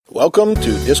Welcome to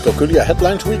Dyscalculia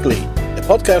Headlines Weekly, a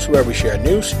podcast where we share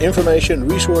news, information,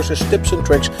 resources, tips and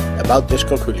tricks about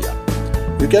dyscalculia.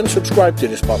 You can subscribe to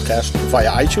this podcast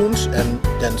via iTunes and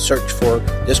then search for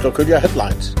Dyscalculia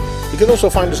Headlines. You can also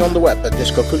find us on the web at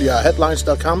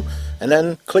dyscalculiaheadlines.com and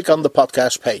then click on the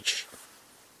podcast page.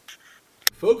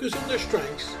 Focus on their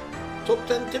strengths. Top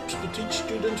 10 tips to teach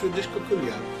students with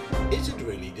dyscalculia. Is it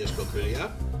really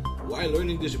dyscalculia? Why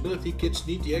learning disability kids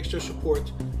need the extra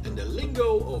support and the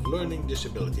lingo of learning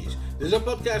disabilities. This is a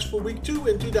podcast for week 2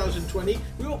 in 2020.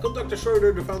 We welcome Dr.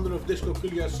 Schroeder, the founder of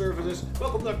Dyscalculia Services.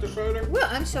 Welcome, Dr. Schroeder. Well,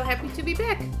 I'm so happy to be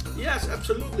back. Yes,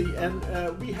 absolutely. And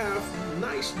we have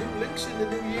nice new links in the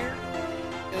new year.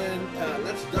 And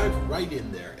let's dive right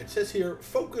in there. It says here,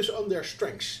 focus on their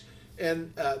strengths.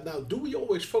 And now, do we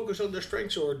always focus on their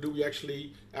strengths, or do we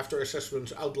actually, after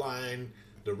assessments, outline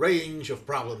the range of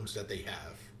problems that they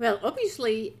have? Well,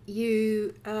 obviously,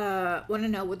 you want to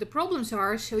know what the problems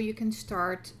are so you can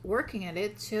start working at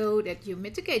it so that you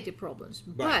mitigate the problems.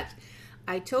 Right. But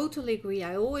I totally agree.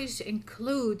 I always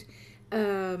include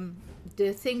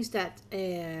the things that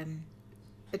a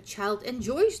child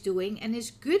enjoys doing and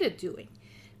is good at doing.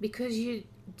 Because you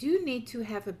do need to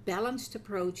have a balanced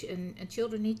approach, and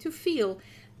children need to feel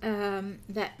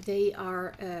that they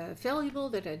are valuable,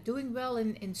 that they're doing well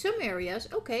in some areas.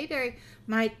 Okay, they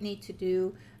might need to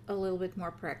do a little bit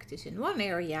more practice in one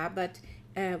area, but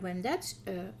when that's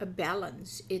a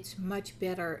balance, it's much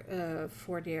better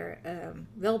for their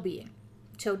well-being.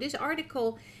 So this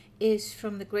article is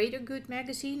from the Greater Good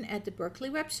magazine at the Berkeley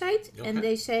website, Okay. and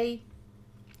they say,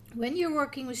 when you're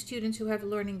working with students who have a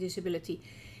learning disability,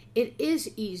 it is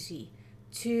easy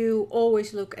to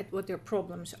always look at what their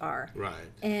problems are. Right.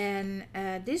 And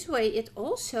this way it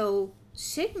also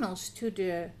signals to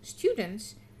the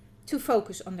students to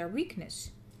focus on their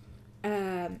weakness.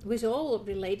 With all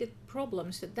related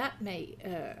problems that may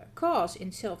cause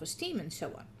in self-esteem and so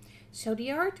on. So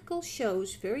the article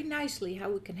shows very nicely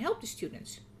how we can help the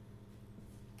students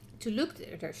to look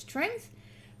at their strength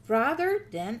rather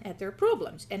than at their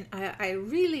problems. And I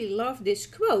really love this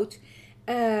quote.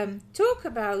 Talk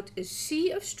about a sea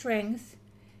of strength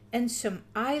and some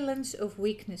islands of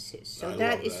weaknesses. So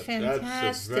that is fantastic.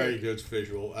 That's a very good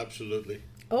visual, absolutely.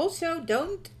 Also,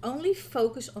 don't only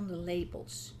focus on the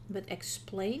labels, but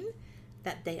explain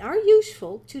that they are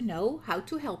useful to know how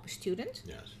to help a student.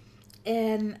 Yes.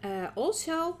 And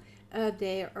also,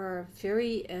 there are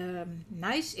very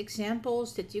nice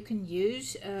examples that you can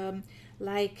use,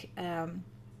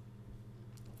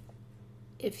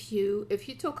 if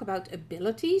you talk about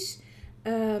abilities,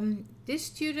 this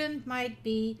student might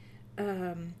be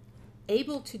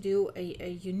able to do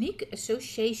a unique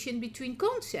association between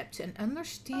concepts and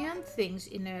understand things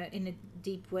in a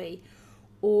deep way,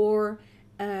 or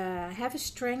have a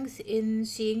strength in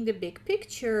seeing the big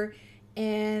picture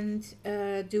and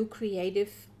do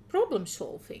creative problem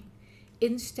solving,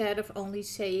 instead of only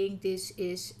saying this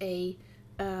is a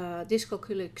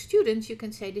dyscalculic student. You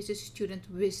can say this is a student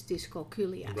with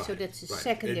dyscalculia. Right, so that's a right.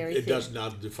 secondary It thing. does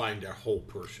not define their whole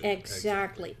person.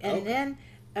 Exactly. And Okay. then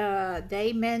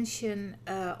they mention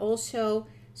also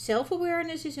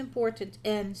self-awareness is important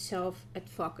and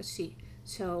self-advocacy.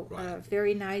 So Right.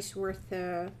 very nice,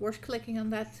 worth clicking on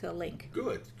that link.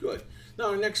 Good. Now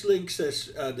our next link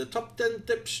says the top 10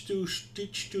 tips to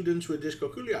teach students with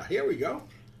dyscalculia. Here we go.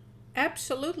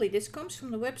 Absolutely. This comes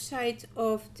from the website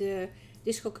of the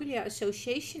Dyscalculia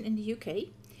Association in the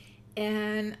UK.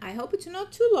 And I hope it's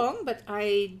not too long, but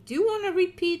I do want to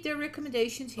repeat their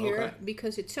recommendations here, Okay.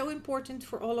 because it's so important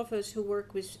for all of us who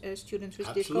work with students with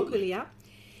Absolutely. dyscalculia.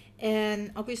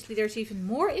 And obviously there's even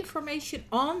more information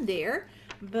on there,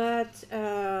 but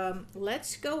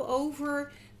let's go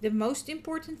over the most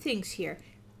important things here.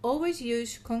 Always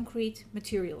use concrete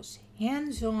materials,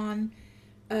 hands-on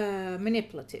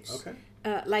manipulatives. Okay.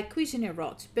 Like Cuisinart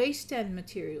rods, base tent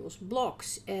materials,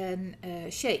 blocks, and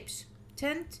shapes.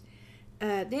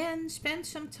 Then spend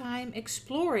some time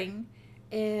exploring,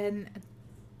 and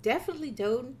definitely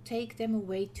don't take them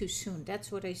away too soon.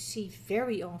 That's what I see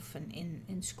very often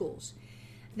in schools.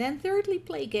 Then thirdly,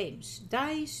 play games.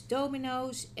 Dice,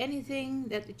 dominoes, anything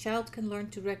that the child can learn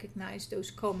to recognize those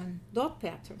common dot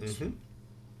patterns. Mm-hmm.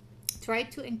 Try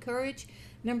to encourage,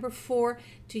 number 4,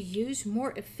 to use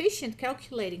more efficient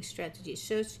calculating strategies.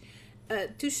 So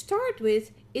to start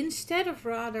with, instead of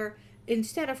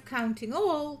counting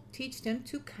all, teach them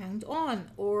to count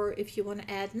on. Or if you want to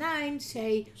add 9,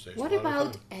 say what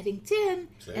about adding 10?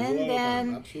 And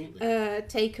then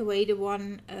take away the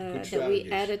one that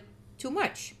we added too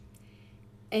much.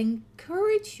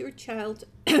 Encourage your child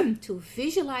to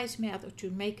visualize math or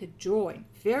to make a drawing.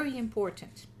 Very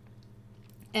important.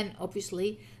 And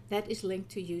obviously, that is linked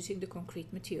to using the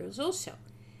concrete materials also.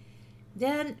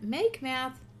 Then make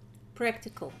math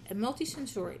practical and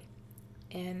multisensory.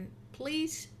 And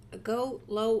please go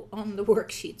low on the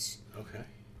worksheets. Okay.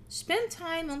 Spend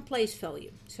time on place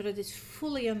value so that it's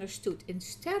fully understood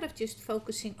instead of just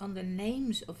focusing on the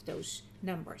names of those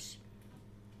numbers.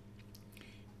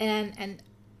 And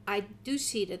I do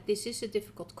see that this is a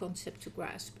difficult concept to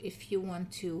grasp if you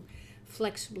want to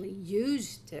flexibly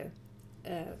use the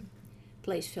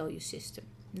place value system.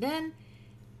 Then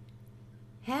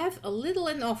have a little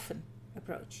and often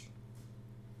approach.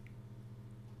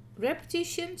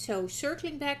 Repetition, so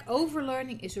circling back,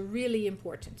 overlearning is really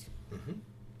important. Mm-hmm.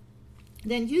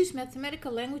 Then use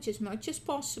mathematical language as much as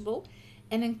possible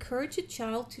and encourage a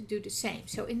child to do the same.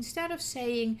 So instead of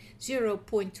saying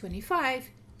 0.25,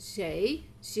 say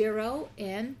 0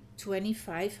 and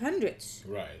 25 hundredths.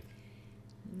 Right.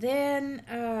 Then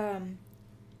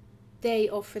they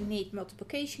often need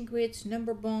multiplication grids,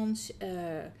 number bonds,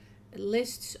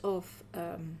 lists of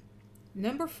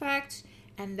number facts,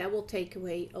 and that will take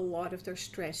away a lot of their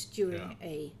stress during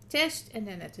a test, and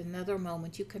then at another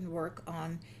moment you can work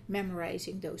on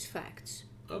memorizing those facts.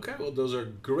 Okay, well those are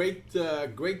great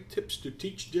tips to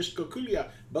teach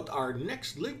dyscalculia. But our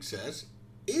next link says,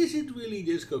 is it really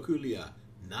dyscalculia?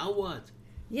 Now what?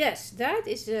 Yes, that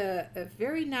is a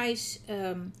very nice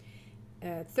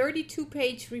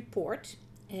 32-page report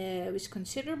with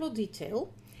considerable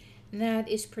detail that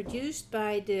is produced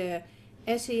by the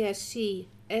SASC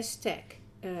STEC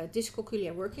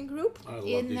Dyscalculia Working Group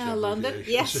in London.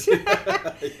 Yes,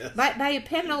 yes. By a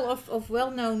panel of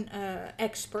well-known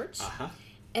experts. Uh-huh.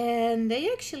 And they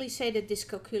actually say that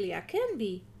dyscalculia can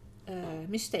be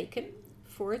mistaken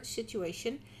for a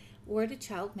situation where the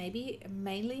child maybe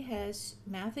mainly has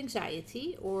math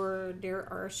anxiety or there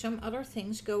are some other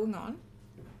things going on.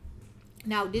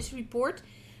 Now, this report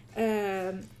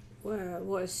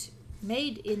was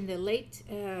made in the late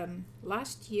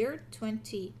last year,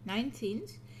 2019,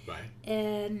 right.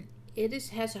 And it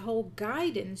has a whole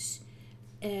guidance,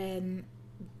 and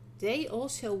they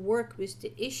also work with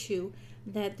the issue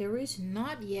that there is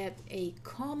not yet a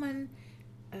common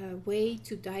way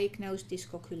to diagnose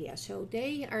dyscalculia. So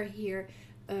they are here,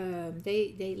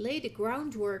 they lay the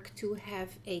groundwork to have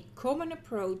a common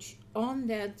approach on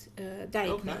that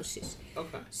diagnosis.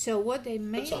 Okay. So what they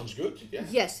make... That sounds good, yeah.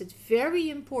 Yes, it's very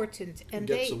important. And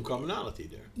get some commonality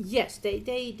there. Yes,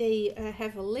 they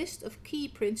have a list of key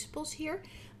principles here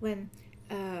when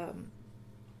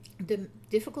the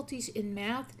difficulties in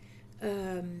math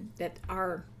that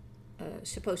are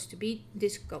supposed to be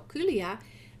dyscalculia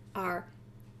are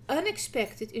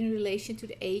unexpected in relation to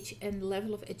the age and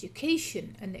level of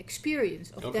education and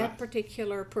experience of that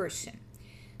particular person.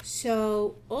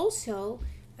 So also,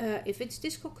 if it's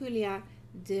dyscalculia,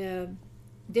 the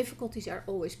difficulties are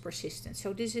always persistent.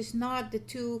 So this is not the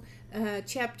two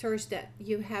chapters that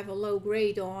you have a low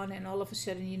grade on and all of a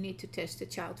sudden you need to test the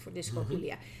child for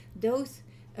dyscalculia. Mm-hmm. Those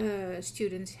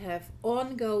students have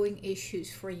ongoing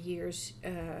issues for years,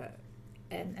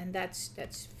 and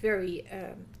that's very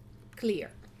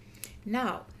clear.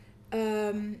 Now,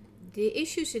 the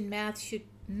issues in math should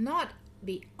not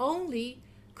be only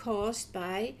caused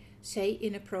by, say,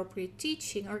 inappropriate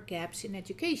teaching or gaps in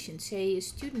education. Say a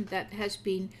student that has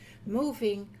been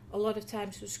moving a lot of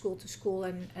times from school to school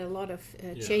and a lot of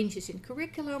changes in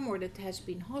curriculum, or that has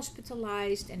been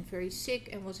hospitalized and very sick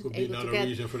and wasn't able to get... Could be another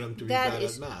reason for them to be bad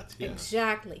at math. Yeah.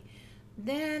 Exactly.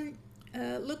 Then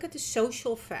look at the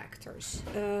social factors.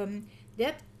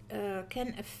 That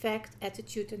can affect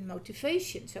attitude and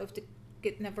motivation. So if the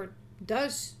kid never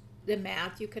does the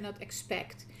math, you cannot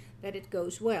expect that it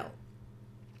goes well.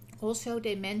 Also,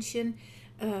 they mention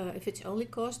if it's only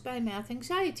caused by math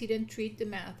anxiety, then treat the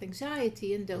math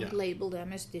anxiety and don't label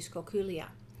them as dyscalculia.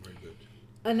 Very good.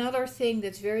 Another thing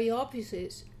that's very obvious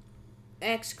is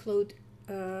exclude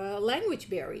language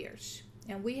barriers.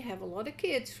 And we have a lot of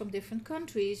kids from different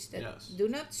countries that do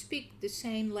not speak the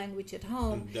same language at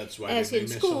home that's why as they in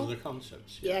miss school. Some of the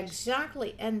concepts. Yes. Yeah,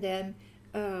 exactly. And then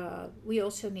we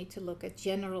also need to look at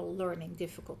general learning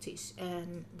difficulties.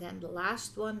 And then the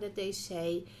last one that they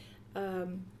say,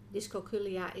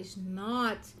 dyscalculia is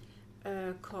not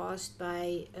caused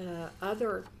by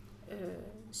other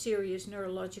serious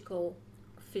neurological,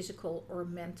 physical, or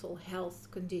mental health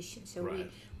conditions. So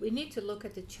we need to look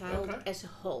at the child as a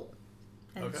whole.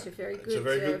 And it's a very good,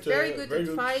 very good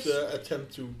advice.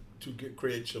 Attempt to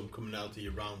create some commonality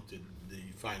around the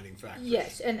finding factors.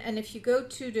 Yes, and if you go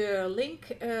to the link,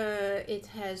 it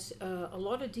has a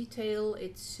lot of detail.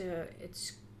 It's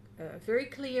very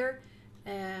clear,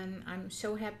 and I'm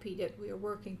so happy that we are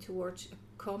working towards a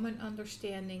common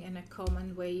understanding and a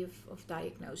common way of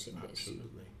diagnosing this.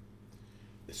 Absolutely.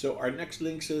 So our next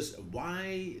link says,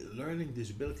 why learning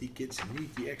disability kids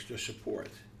need the extra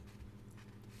support?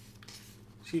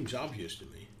 Seems obvious to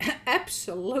me.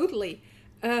 Absolutely.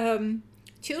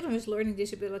 Children with learning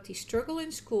disability struggle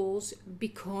in schools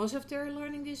because of their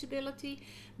learning disability,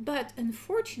 but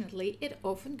unfortunately it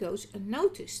often goes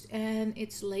unnoticed and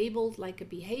it's labeled like a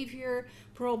behavior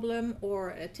problem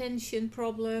or attention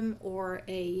problem or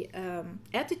a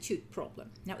attitude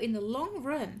problem. Now in the long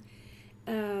run,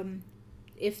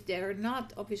 if they're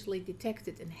not obviously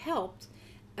detected and helped,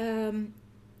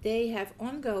 they have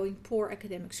ongoing poor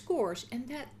academic scores, and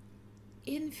that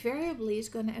invariably is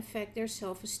going to affect their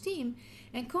self-esteem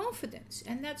and confidence,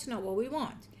 and that's not what we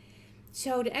want.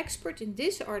 So the experts in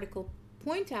this article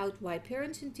point out why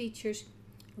parents and teachers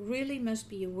really must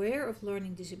be aware of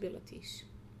learning disabilities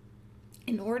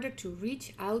in order to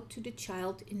reach out to the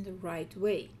child in the right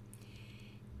way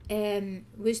and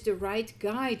with the right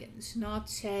guidance, not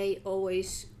say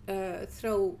always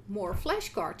throw more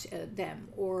flashcards at them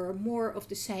or more of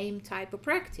the same type of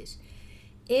practice.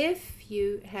 If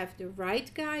you have the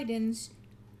right guidance,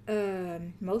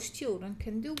 most children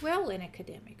can do well in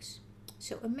academics.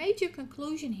 So a major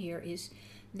conclusion here is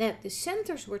that the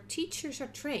centers where teachers are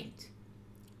trained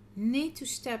need to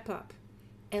step up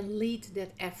and lead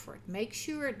that effort. Make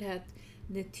sure that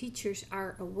the teachers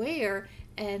are aware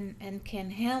and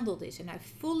can handle this. And I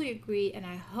fully agree, and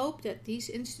I hope that these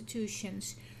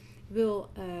institutions will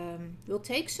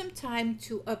take some time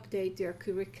to update their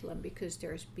curriculum, because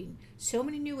there's been so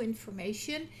many new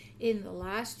information in the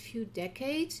last few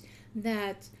decades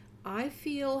that I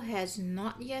feel has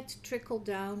not yet trickled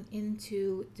down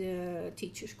into the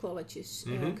teachers' colleges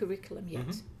curriculum yet.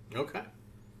 Mm-hmm. Okay.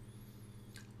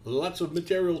 Lots of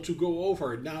material to go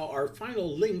over. Now our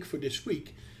final link for this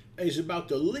week is about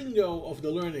the lingo of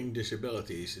the learning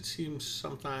disabilities. It seems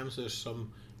sometimes there's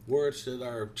some words that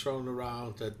are thrown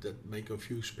around that may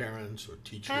confuse parents or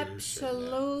teachers.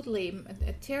 Absolutely.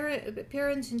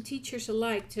 Parents and teachers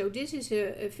alike. So this is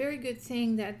a very good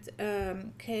thing that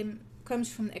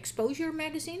comes from Exposure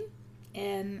magazine.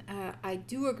 And I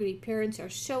do agree, parents are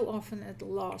so often at a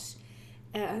loss.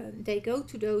 They go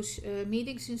to those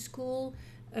meetings in school,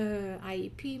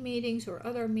 IEP meetings or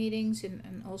other meetings,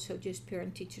 and also just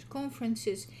parent-teacher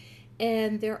conferences.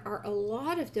 And there are a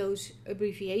lot of those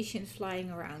abbreviations flying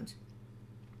around.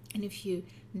 And if you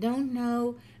don't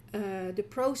know the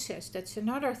process, that's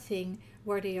another thing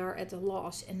where they are at a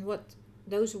loss, and what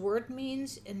those words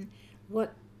means and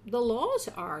what the laws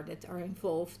are that are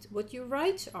involved, what your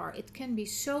rights are. It can be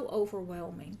so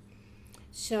overwhelming.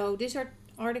 So this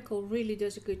article really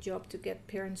does a good job to get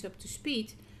parents up to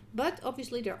speed. But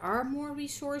obviously there are more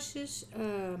resources,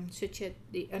 such as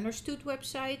the Understood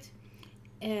website,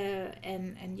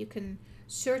 and you can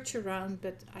search around,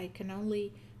 but I can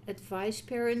only advise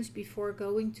parents before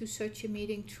going to such a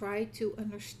meeting, try to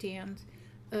understand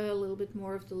a little bit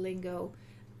more of the lingo.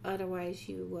 Otherwise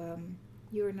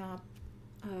you're not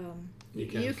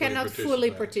you cannot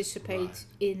fully participate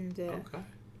in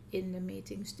the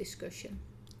meeting's discussion.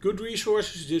 Good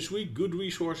resources this week, good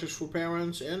resources for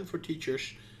parents and for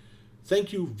teachers.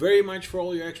 Thank you very much for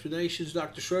all your explanations,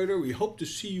 Dr. Schreuder. We hope to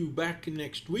see you back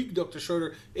next week. Dr.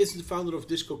 Schreuder is the founder of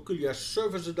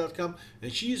dyscalculiaservices.com,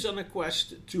 and she is on a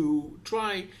quest to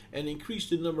try and increase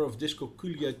the number of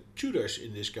dyscalculia tutors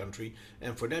in this country.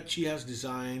 And for that, she has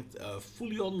designed a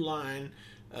fully online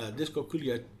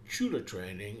dyscalculia tutor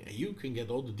training. And you can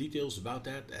get all the details about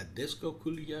that at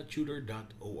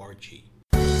dyscalculiatutor.org.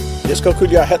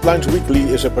 Dyscalculia Headlines Weekly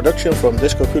is a production from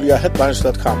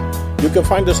dyscalculiaheadlines.com. You can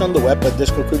find us on the web at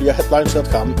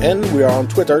dyscalculiaheadlines.com, and we are on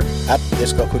Twitter at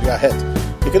dyscalculiahead.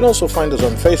 You can also find us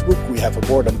on Facebook. We have a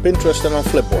board on Pinterest and on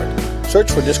Flipboard.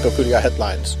 Search for Dyscalculia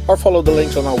Headlines or follow the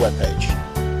links on our webpage.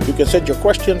 You can send your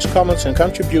questions, comments and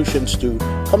contributions to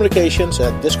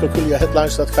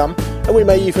communications@dyscalculiaheadlines.com, and we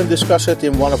may even discuss it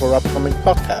in one of our upcoming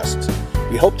podcasts.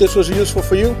 We hope this was useful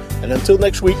for you, and until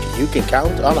next week, you can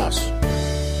count on us.